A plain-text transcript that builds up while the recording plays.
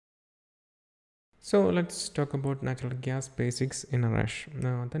So let's talk about natural gas basics in a rush.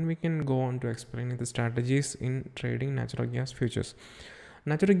 Now, then we can go on to explaining the strategies in trading natural gas futures.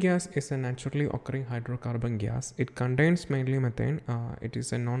 Natural gas is a naturally occurring hydrocarbon gas. It contains mainly methane. It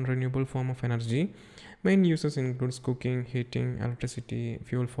is a non-renewable form of energy. Main uses includes cooking, heating, electricity,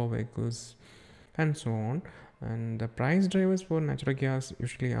 fuel for vehicles, and so on. And the price drivers for natural gas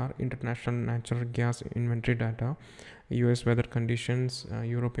usually are international natural gas inventory data, US weather conditions,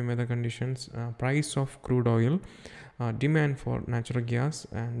 European weather conditions, price of crude oil, demand for natural gas,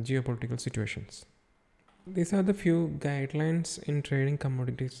 and geopolitical situations. These are the few guidelines in trading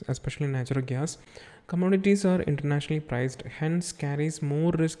commodities, especially natural gas. Commodities are internationally priced, hence carries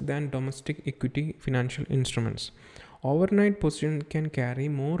more risk than domestic equity financial instruments. Overnight position can carry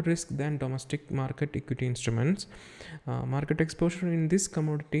more risk than domestic market equity instruments. Market exposure in this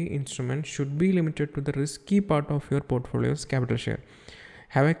commodity instrument should be limited to the risky part of your portfolio's capital share.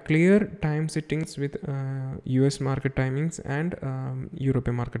 Have a clear time settings with US market timings and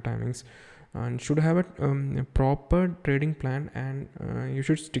European market timings, and should have a proper trading plan, and you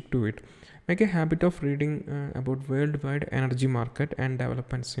should stick to it. Make a habit of reading about worldwide energy market and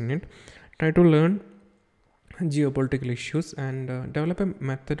developments in it. Try to learn geopolitical issues and develop a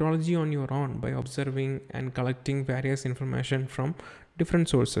methodology on your own by observing and collecting various information from different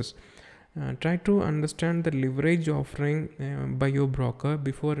sources. Try to understand the leverage offering by your broker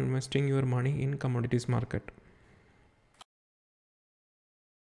before investing your money in commodities market.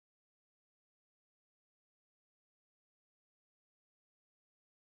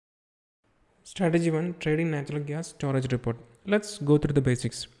 Strategy 1, Trading Natural Gas Storage Report. Let's go through the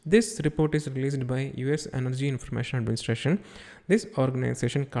basics. This report is released by US Energy Information Administration. This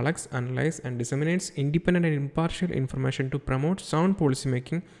organization collects, analyzes, and disseminates independent and impartial information to promote sound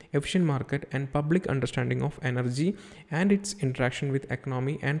policymaking, efficient market, and public understanding of energy and its interaction with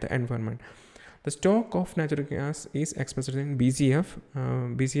economy and the environment. The stock of natural gas is expressed in BCF.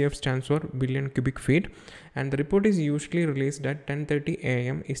 BCF stands for billion cubic feet, and the report is usually released at 10:30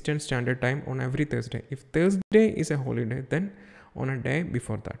 a.m. Eastern Standard Time on every Thursday. If Thursday is a holiday, then on a day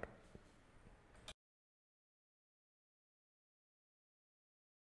before that.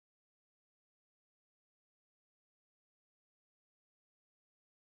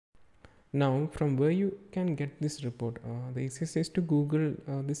 Now, from where you can get this report, the easiest is to Google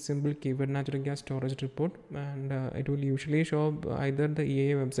this simple keyword natural gas storage report, and it will usually show up either the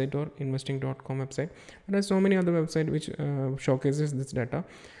EIA website or investing.com website. There are so many other websites which showcases this data,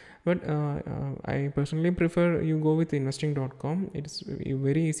 but I personally prefer you go with investing.com. It's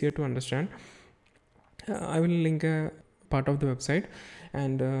very easier to understand. I will link a part of the website,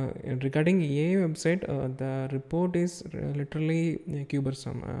 and regarding EIA website, the report is literally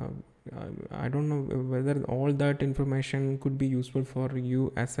cumbersome. I don't know whether all that information could be useful for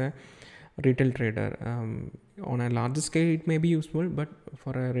you as a retail trader. On a larger scale, it may be useful, but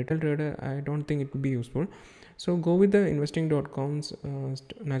for a retail trader, I don't think it would be useful. So go with the investing.com's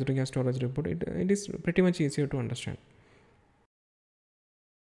natural gas storage report. It is pretty much easier to understand.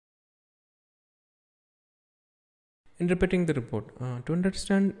 Interpreting the report, to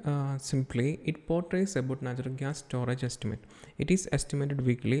understand simply, it portrays about natural gas storage estimate. It is estimated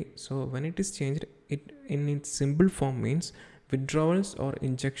weekly, so when it is changed, it in its simple form means withdrawals or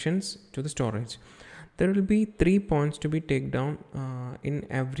injections to the storage. There will be 3 points to be taken down in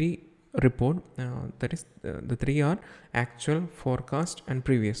every report. That is, the three are actual, forecast, and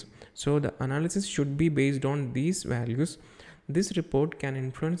previous. So the analysis should be based on these values. This report can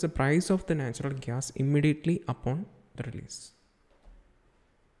influence the price of the natural gas immediately upon the release.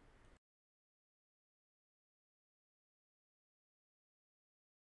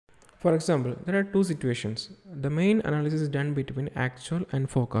 For example, there are two situations. The main analysis is done between actual and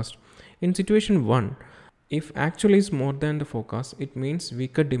forecast. In situation 1, if actual is more than the forecast, it means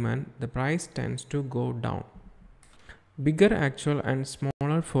weaker demand, the price tends to go down. Bigger actual and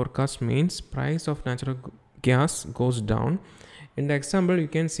smaller forecast means price of natural gas goes down. In the example, you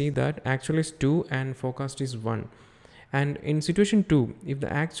can see that actual is 2 and forecast is 1. And in situation 2, if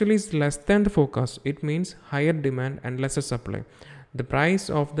the actual is less than the forecast, it means higher demand and lesser supply. The price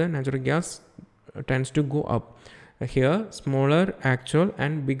of the natural gas tends to go up. Here, smaller actual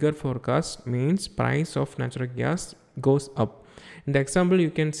and bigger forecast means price of natural gas goes up. In the example,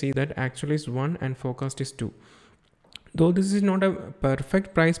 you can see that actual is 1 and forecast is 2. Though this is not a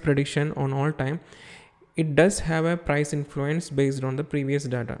perfect price prediction on all time, it does have a price influence based on the previous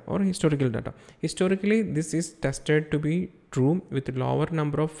data or historical data. Historically, this is tested to be true with lower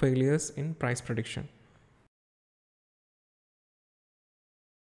number of failures in price prediction.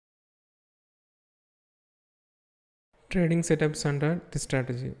 trading setups under this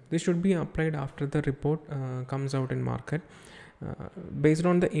strategy. This should be applied after the report comes out in market. Based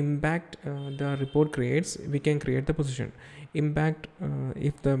on the impact the report creates, we can create the position. Impact,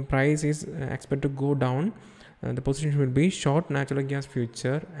 if the price is expected to go down, the position should be short natural gas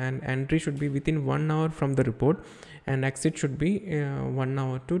future, and entry should be within 1 hour from the report, and exit should be 1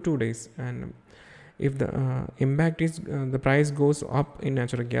 hour to 2 days. And if the impact is the price goes up in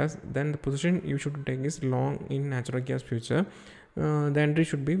natural gas, then the position you should take is long in natural gas future. The entry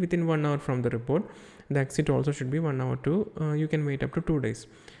should be within 1 hour from the report. The exit also should be 1 hour to you can wait up to 2 days.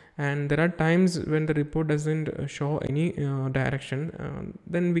 And there are times when the report doesn't show any direction,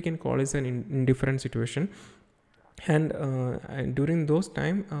 then we can call it an indifferent situation. And during those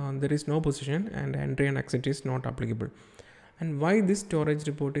time there is no position, and entry and exit is not applicable. And why this storage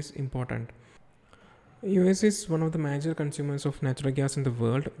report is important? US is one of the major consumers of natural gas in the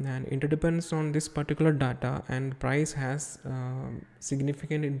world, and interdependence on this particular data and price has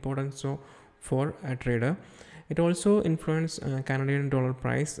significant importance for a trader. It also influences Canadian dollar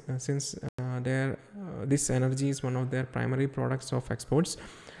price since this energy is one of their primary products of exports.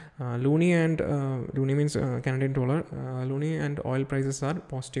 Loonie means Canadian dollar. Loonie and oil prices are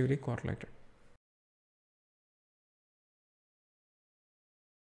positively correlated.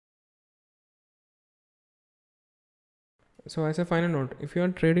 So as a final note, if you are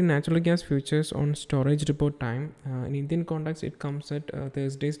trading natural gas futures on storage report time, in Indian context it comes at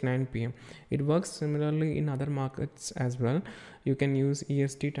Thursdays 9 p.m. It works similarly in other markets as well. You can use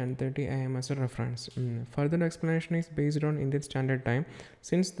EST 10:30 a.m. as a reference. Further explanation is based on Indian Standard Time.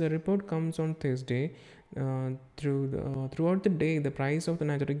 Since the report comes on Thursday, throughout the day the price of the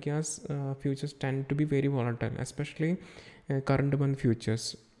natural gas futures tend to be very volatile, especially current month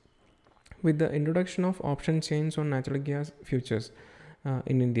futures. With the introduction of option chains on natural gas futures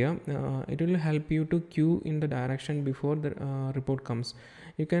in India, it will help you to queue in the direction before the report comes.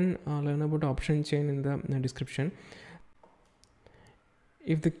 You can learn about option chain in the description.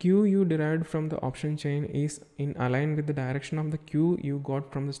 If the queue you derived from the option chain is in align with the direction of the queue you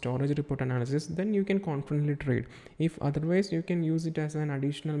got from the storage report analysis, then you can confidently trade. If otherwise, you can use it as an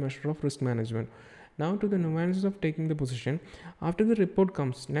additional measure of risk management. Now to the nuances of taking the position. After the report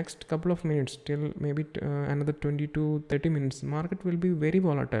comes, next couple of minutes till maybe another 20 to 30 minutes, market will be very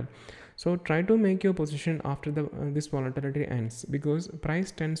volatile. So try to make your position after this volatility ends, because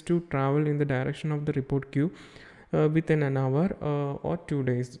price tends to travel in the direction of the report queue within an hour or 2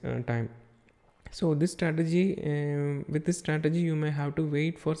 days time. So with this strategy you may have to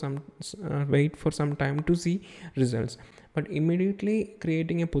wait for some time to see results, but immediately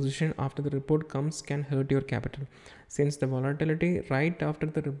creating a position after the report comes can hurt your capital, since the volatility right after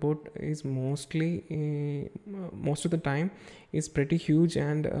the report is most of the time is pretty huge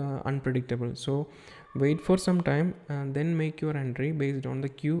and unpredictable. So wait for some time and then make your entry based on the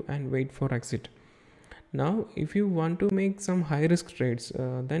queue and wait for exit. Now if you want to make some high risk trades,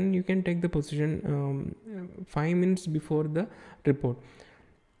 then you can take the position 5 minutes before the report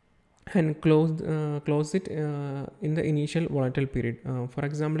and close it in the initial volatile period. For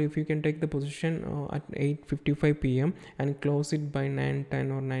example, if you can take the position at 8:55 p.m. and close it by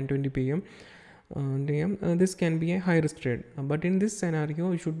 9:10 or 9:20 p.m. This can be a high risk trade, but in this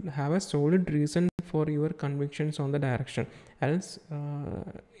scenario you should have a solid reason for your convictions on the direction, else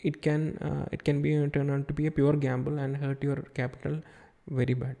it can be turned out to be a pure gamble and hurt your capital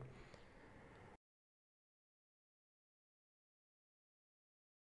very bad.